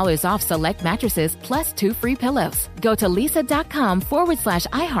 $700 off select mattresses plus 2 free pillows. Go to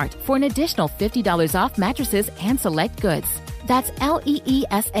leesa.com/iHeart for an additional $50 off mattresses and select goods. That's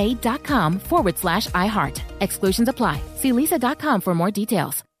LEESA.com/iHeart. Exclusions apply. See leesa.com for more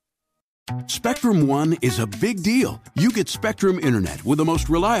details. Spectrum One is a big deal. You get Spectrum Internet with the most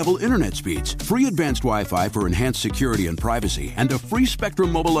reliable internet speeds, free advanced Wi-Fi for enhanced security and privacy, and a free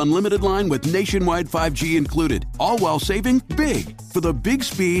Spectrum Mobile Unlimited line with nationwide 5G included, all while saving big. For the big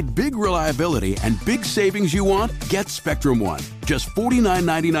speed, big reliability, and big savings you want, get Spectrum One. Just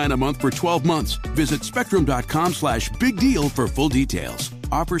 $49.99 a month for 12 months. Visit spectrum.com/big deal for full details.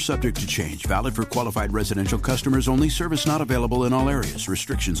 Offer subject to change. Valid for qualified residential customers only. Service not available in all areas.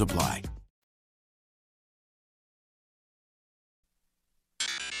 Restrictions apply.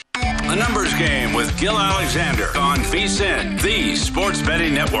 A numbers game with Gil Alexander on VSiN, the Sports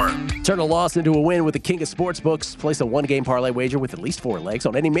Betting Network. Turn a loss into a win with the king of sportsbooks. Place a one-game parlay wager with at least 4 legs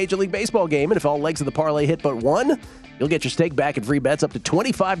on any Major League Baseball game, and if all legs of the parlay hit but one, you'll get your stake back in free bets up to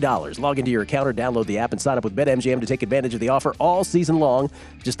 $25. Log into your account or download the app and sign up with BetMGM to take advantage of the offer all season long.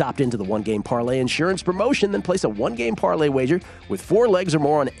 Just opt into the one-game parlay insurance promotion, then place a one-game parlay wager with 4 legs or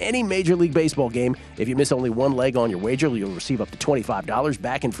more on any Major League Baseball game. If you miss only one leg on your wager, you'll receive up to $25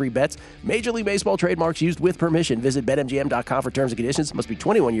 back in free bets. Major League Baseball trademarks used with permission. Visit BetMGM.com for terms and conditions. Must be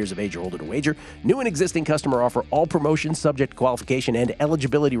 21 years of age or older to wager. New and existing customer offer. All promotions subject to qualification and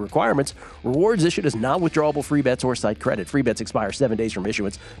eligibility requirements. Rewards issued as non-withdrawable free bets or site credit. Free bets expire 7 days from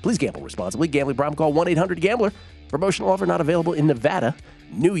issuance. Please gamble responsibly. Gambling problem? Call 1-800-GAMBLER. Promotional offer not available in Nevada,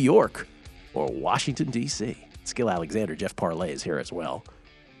 New York, or Washington, D.C. Skill Alexander, Jeff Parlay is here as well.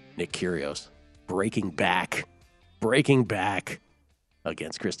 Nick Kyrgios breaking back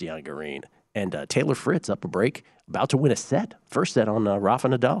against Cristiano Garin. And Taylor Fritz up a break, about to win a set. First set on Rafa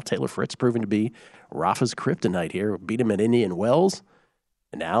Nadal. Taylor Fritz proving to be Rafa's kryptonite here. Beat him at Indian Wells.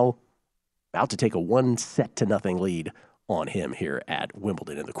 And now about to take a 1-0 lead on him here at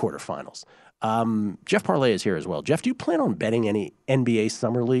Wimbledon in the quarterfinals. Jeff Parlay is here as well. Jeff, do you plan on betting any NBA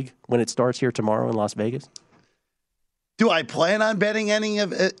Summer League when it starts here tomorrow in Las Vegas? Do I plan on betting any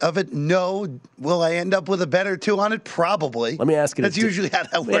of it? No. Will I end up with a bet or two on it? Probably. Let me ask it. That's usually how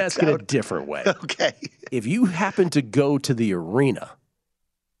that works out. Let me ask it a different way. Okay. If you happen to go to the arena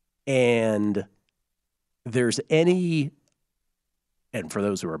and there's any, and for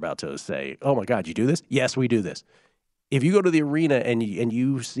those who are about to say, oh my God, you do this? Yes, we do this. If you go to the arena and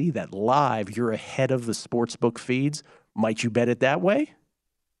you see that live, you're ahead of the sportsbook feeds, might you bet it that way?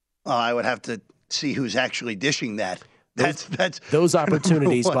 I would have to see who's actually dishing that. Those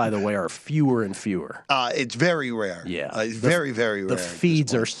opportunities, by the way, are fewer and fewer. It's very rare. Yeah. It's very, very rare. The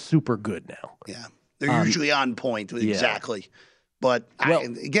feeds are super good now. Yeah. They're usually on point. Exactly. But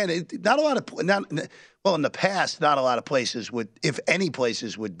in the past, not a lot of places would, if any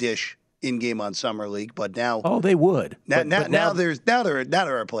places would dish in-game on Summer League, but now. Oh, they would. Now there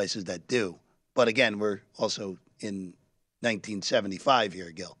are places that do. But again, we're also in 1975 here,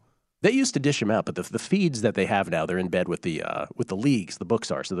 Gil. They used to dish them out, but the feeds that they have now, they're in bed with the leagues, the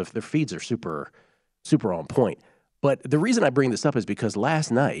books are. So their feeds are super, super on point. But the reason I bring this up is because last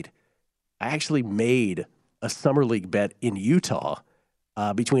night I actually made a Summer League bet in Utah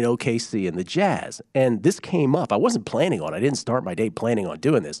between OKC and the Jazz. And this came up. I wasn't planning on it. I didn't start my day planning on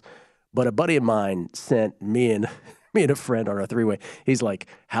doing this. But a buddy of mine sent me and a friend on our three-way. He's like,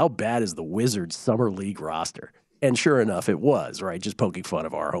 how bad is the Wizards Summer League roster? And sure enough, it was, right? Just poking fun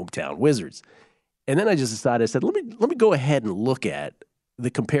of our hometown Wizards. And then I just decided, I said, let me go ahead and look at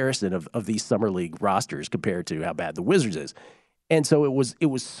the comparison of these Summer League rosters compared to how bad the Wizards is. And so it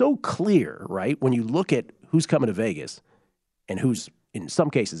was so clear, right? When you look at who's coming to Vegas and who's, in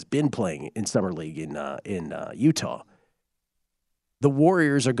some cases, been playing in Summer League in Utah, the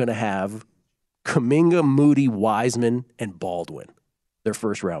Warriors are going to have Kuminga, Moody, Wiseman, and Baldwin, their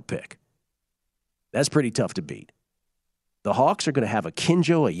first-round pick. That's pretty tough to beat. The Hawks are going to have a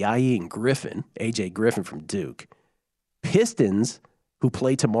Kinjo, Ayayi, and Griffin, A.J. Griffin from Duke. Pistons, who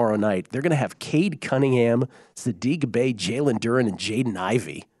play tomorrow night, they're going to have Cade Cunningham, Sadiq Bey, Jalen Duren, and Jaden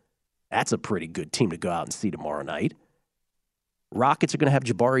Ivey. That's a pretty good team to go out and see tomorrow night. Rockets are going to have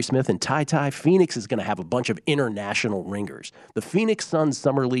Jabari Smith and Ty Ty. Phoenix is going to have a bunch of international ringers. The Phoenix Suns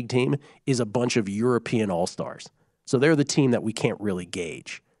Summer League team is a bunch of European all-stars. So they're the team that we can't really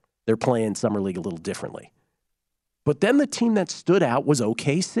gauge. They're playing Summer League a little differently. But then the team that stood out was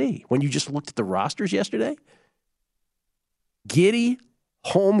OKC. When you just looked at the rosters yesterday, Giddey,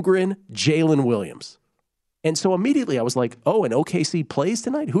 Holmgren, Jalen Williams. And so immediately I was like, oh, and OKC plays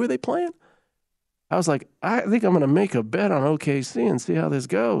tonight? Who are they playing? I was like, I think I'm going to make a bet on OKC and see how this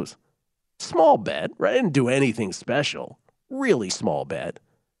goes. Small bet, right? I didn't do anything special. Really small bet.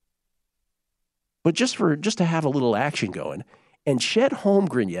 But just to have a little action going. And Chet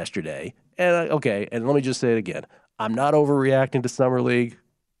Holmgren yesterday, and let me just say it again. I'm not overreacting to Summer League,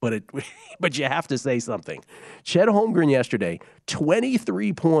 but you have to say something. Chet Holmgren yesterday,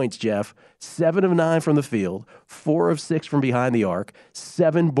 23 points, Jeff, 7 of 9 from the field, 4 of 6 from behind the arc,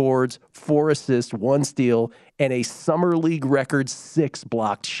 7 boards, 4 assists, 1 steal, and a Summer League record 6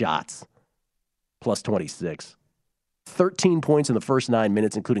 blocked shots, plus 26. 13 points in the first 9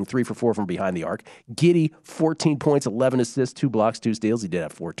 minutes, including 3 for 4 from behind the arc. Giddey, 14 points, 11 assists, 2 blocks, 2 steals. He did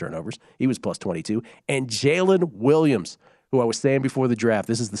have 4 turnovers. He was plus 22. And Jalen Williams, who I was saying before the draft,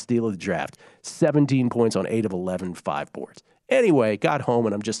 this is the steal of the draft, 17 points on 8 of 11, 5 boards. Anyway, got home,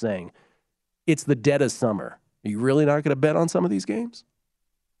 and I'm just saying, it's the dead of summer. Are you really not going to bet on some of these games?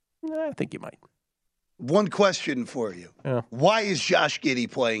 I think you might. One question for you. Yeah. Why is Josh Giddey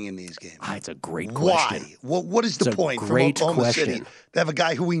playing in these games? It's a great question. Why? What is the point from Oklahoma City to have a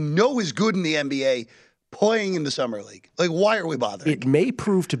guy who we know is good in the NBA playing in the Summer League? Like, why are we bothering? It may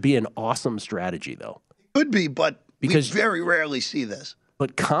prove to be an awesome strategy, though. Could be, but because we very rarely see this.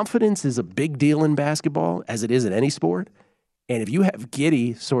 But confidence is a big deal in basketball, as it is in any sport. And if you have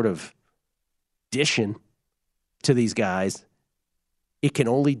Giddey sort of dishing to these guys, it can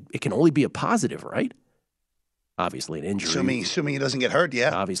only be a positive, right? Obviously, an injury. Assuming he doesn't get hurt,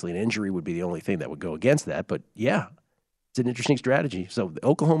 yeah. Obviously, an injury would be the only thing that would go against that. But, yeah, it's an interesting strategy. So,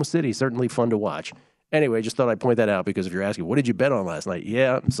 Oklahoma City, certainly fun to watch. Anyway, just thought I'd point that out because if you're asking, what did you bet on last night?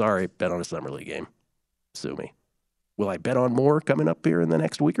 Yeah, I'm sorry, bet on a Summer League game. Sue me. Will I bet on more coming up here in the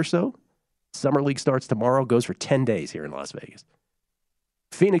next week or so? Summer League starts tomorrow, goes for 10 days here in Las Vegas.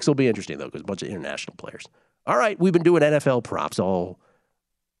 Phoenix will be interesting, though, because a bunch of international players. All right, we've been doing NFL props all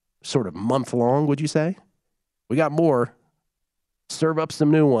sort of month long, would you say? We got more. Serve up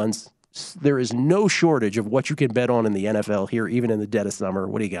some new ones. There is no shortage of what you can bet on in the NFL here, even in the dead of summer.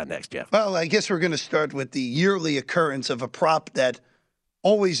 What do you got next, Jeff? Well, I guess we're going to start with the yearly occurrence of a prop that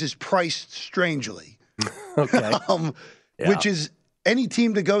always is priced strangely. Okay. Which is any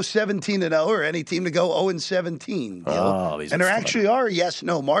team to go 17-0 or any team to go 0-17. Oh, and there actually are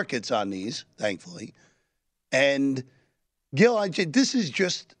yes/no markets on these, thankfully. And Gil, this is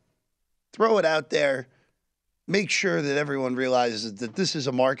just throw it out there. Make sure that everyone realizes that this is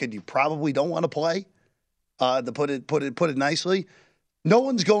a market you probably don't want to play. To put it nicely, no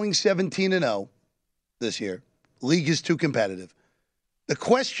one's going 17-0 this year. League is too competitive. The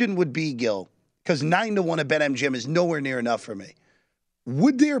question would be, Gil, because 9-1 at BetMGM is nowhere near enough for me.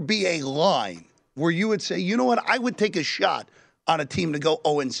 Would there be a line where you would say, you know what, I would take a shot on a team to go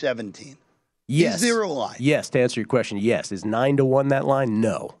 0-17? Yes. Is there a line? Yes, to answer your question, yes. Is 9-1 that line?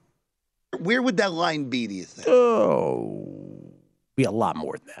 No. Where would that line be, do you think? Oh, be a lot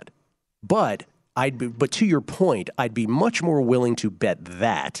more than that. But to your point, I'd be much more willing to bet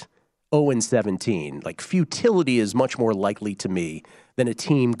that 0-17. Like, futility is much more likely to me than a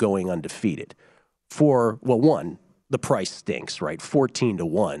team going undefeated. One, the price stinks, right?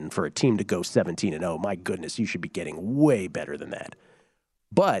 14-1 for a team to go 17-0. My goodness, you should be getting way better than that.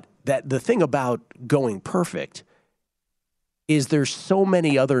 But the thing about going perfect is there's so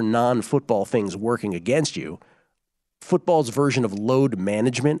many other non-football things working against you. Football's version of load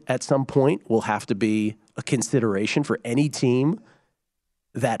management at some point will have to be a consideration for any team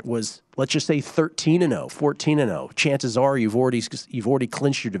that was, let's just say, 13-0, 14-0. Chances are you've already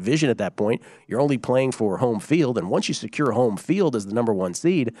clinched your division at that point. You're only playing for home field, and once you secure home field as the number 1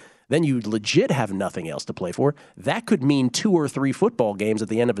 seed, then you legit have nothing else to play for. That could mean 2 or 3 football games at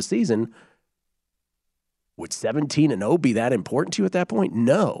the end of a season. Would 17-0 be that important to you at that point?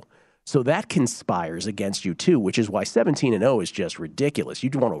 No. So that conspires against you too, which is why 17-0 is just ridiculous.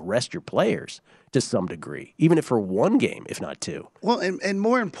 You'd want to rest your players to some degree, even if for 1 game, if not 2. Well, and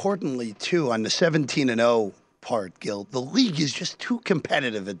more importantly, too, on the 17-0 part, Gil, the league is just too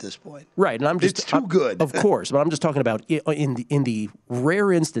competitive at this point. Right, and it's too good. Of course, but I'm just talking about in the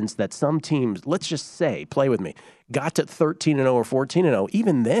rare instance that some teams, let's just say, play with me, got to 13-0 or 14-0.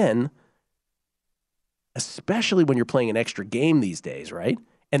 Even then, especially when you're playing an extra game these days, right?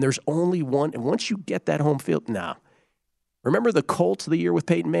 And there's only one, and once you get that home field, remember the Colts the year with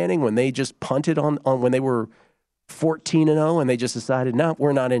Peyton Manning when they just punted on when they were 14-0 and they just decided, no,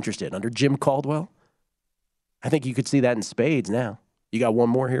 we're not interested under Jim Caldwell? I think you could see that in spades now. You got one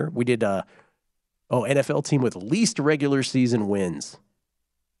more here? We did Oh, NFL team with least regular season wins.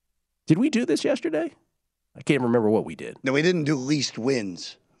 Did we do this yesterday? I can't remember what we did. No, we didn't do least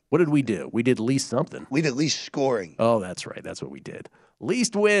wins. What did we do? We did least something. We did least scoring. Oh, that's right. That's what we did.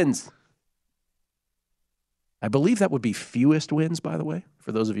 Least wins. I believe that would be fewest wins, by the way,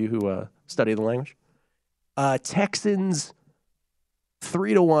 for those of you who study the language. Texans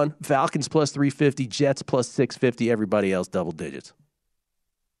 3-1, Falcons plus 350, Jets plus 650, everybody else double digits.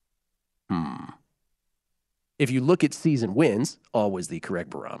 If you look at season wins, always the correct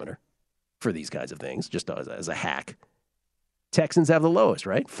barometer for these kinds of things, just as a hack. Texans have the lowest,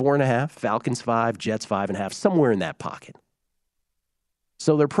 right? 4.5, Falcons 5, Jets 5.5, somewhere in that pocket.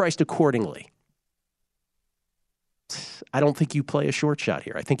 So they're priced accordingly. I don't think you play a short shot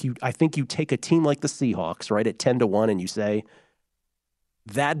here. I think you take a team like the Seahawks, right, at 10-1, and you say,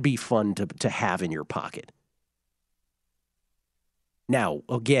 that'd be fun to have in your pocket. Now,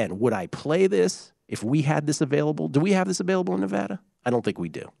 again, would I play this if we had this available? Do we have this available in Nevada? I don't think we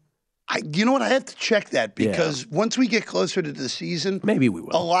do. You know what? I have to check that because once we get closer to the season, maybe we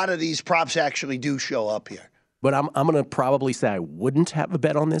will. A lot of these props actually do show up here. But I'm going to probably say I wouldn't have a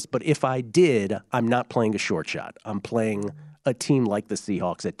bet on this. But if I did, I'm not playing a short shot. I'm playing a team like the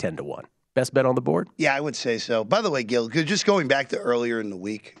Seahawks at 10-1. Best bet on the board? Yeah, I would say so. By the way, Gil, just going back to earlier in the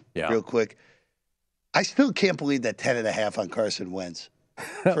week, real quick, I still can't believe that 10.5 on Carson Wentz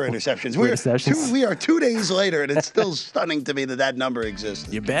for interceptions. We are 2 days later, and it's still stunning to me that number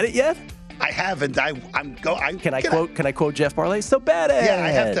exists. You bet it yet? I haven't. Can I quote Jeff Barley? So bet it.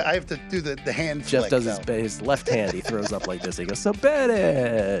 Yeah, I have to do the hand Jeff flick. Jeff does his left hand. He throws up like this. He goes, so bet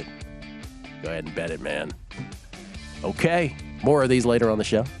it. Go ahead and bet it, man. Okay. More of these later on the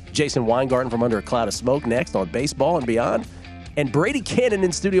show. Jason Weingarten from Under a Cloud of Smoke next on Baseball and Beyond. And Brady Cannon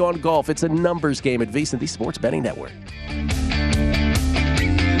in studio on golf. It's a numbers game at VSiN, the Sports Betting Network.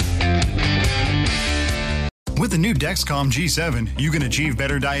 With the new Dexcom G7, you can achieve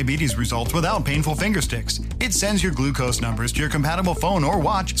better diabetes results without painful finger sticks. It sends your glucose numbers to your compatible phone or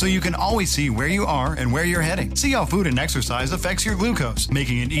watch so you can always see where you are and where you're heading. See how food and exercise affects your glucose,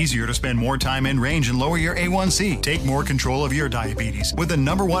 making it easier to spend more time in range and lower your A1C. Take more control of your diabetes with the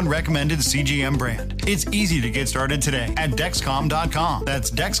 #1 recommended CGM brand. It's easy to get started today at Dexcom.com.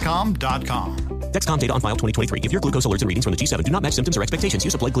 That's Dexcom.com. Dexcom data on file 2023. If your glucose alerts and readings from the G7 do not match symptoms or expectations,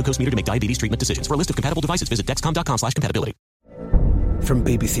 use a blood glucose meter to make diabetes treatment decisions. For a list of compatible devices, visit Dexcom.com/compatibility. From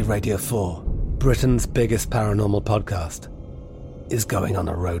BBC Radio 4, Britain's biggest paranormal podcast is going on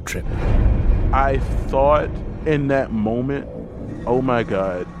a road trip. I thought in that moment, oh my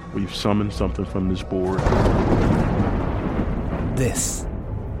God, we've summoned something from this board. This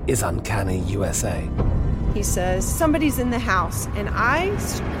is Uncanny USA. He says, somebody's in the house, and I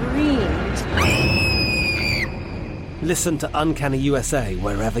screamed. Listen to Uncanny USA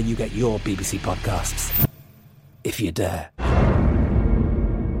wherever you get your BBC podcasts, if you dare.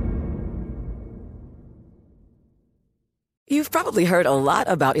 You've probably heard a lot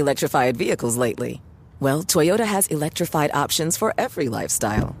about electrified vehicles lately. Well, Toyota has electrified options for every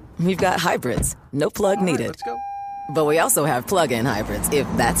lifestyle. We've got hybrids, no plug needed. Let's go. But we also have plug-in hybrids, if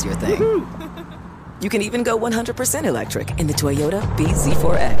that's your thing. Woo-hoo. You can even go 100% electric in the Toyota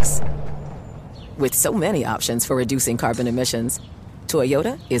bZ4X. With so many options for reducing carbon emissions,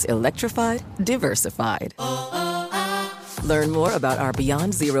 Toyota is electrified, diversified. Learn more about our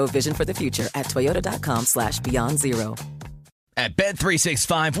Beyond Zero vision for the future at toyota.com/beyondzero. At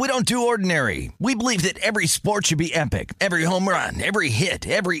Bet365, we don't do ordinary. We believe that every sport should be epic. Every home run, every hit,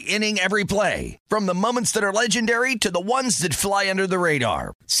 every inning, every play. From the moments that are legendary to the ones that fly under the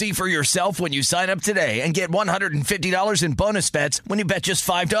radar. See for yourself when you sign up today and get $150 in bonus bets when you bet just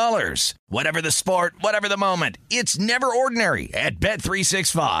 $5. Whatever the sport, whatever the moment, it's never ordinary at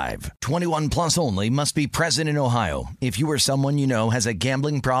Bet365. 21 plus only. Must be present in Ohio. If you or someone you know has a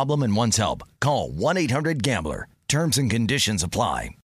gambling problem and wants help, call 1-800-GAMBLER. Terms and conditions apply.